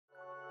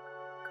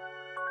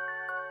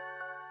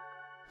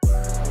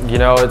You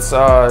know,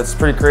 it's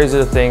pretty crazy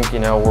to think, you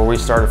know, where we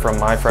started from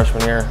my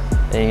freshman year,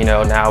 and you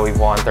know, now we've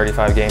won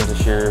 35 games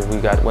this year. We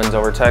got wins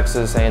over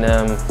Texas A&M,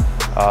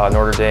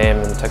 Notre Dame,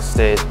 and Texas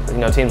State. You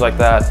know, teams like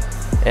that.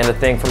 And to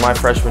think from my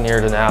freshman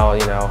year to now,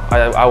 you know,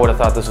 I would have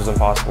thought this was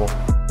impossible.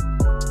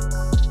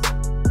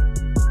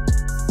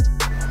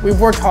 We've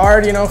worked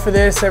hard, you know, for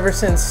this ever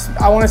since.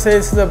 I want to say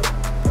this is the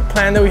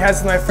plan that we had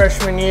since my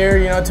freshman year,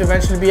 you know, to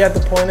eventually be at the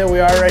point that we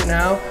are right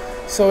now.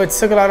 So it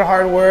took a lot of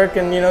hard work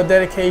and, you know,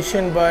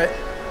 dedication, but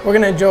we're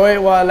going to enjoy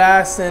it while it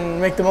lasts and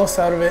make the most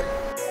out of it.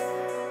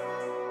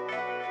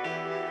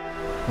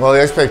 Well, the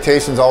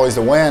expectation is always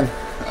to win,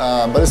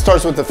 but it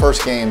starts with the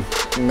first game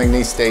in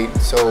McNeese State.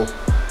 So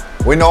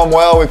we know them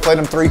well. We played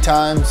them 3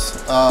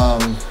 times.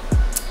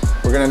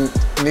 We're going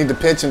to need to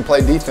pitch and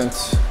play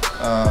defense.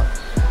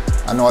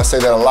 I know I say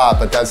that a lot,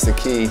 but that's the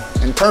key.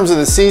 In terms of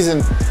the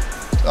season,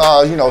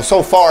 you know,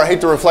 so far, I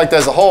hate to reflect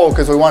as a whole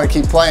because we want to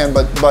keep playing,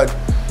 but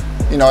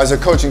you know, as a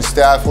coaching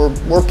staff,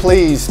 we're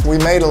pleased. We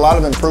made a lot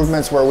of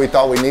improvements where we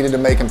thought we needed to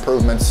make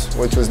improvements,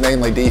 which was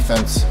namely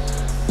defense.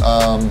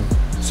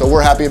 So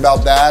we're happy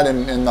about that,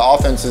 and the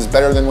offense is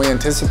better than we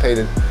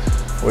anticipated,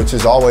 which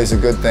is always a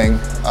good thing.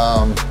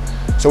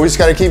 So we just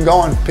got to keep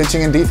going,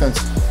 pitching and defense.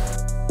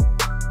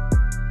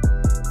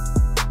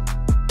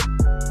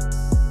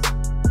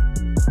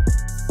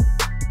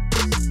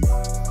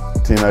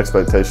 Team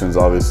expectations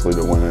obviously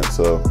to win it,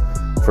 so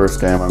first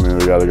game, I mean,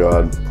 we got to go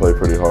out and play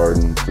pretty hard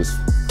and just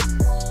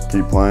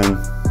keep playing,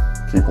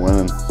 keep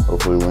winning,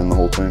 hopefully win the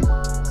whole thing.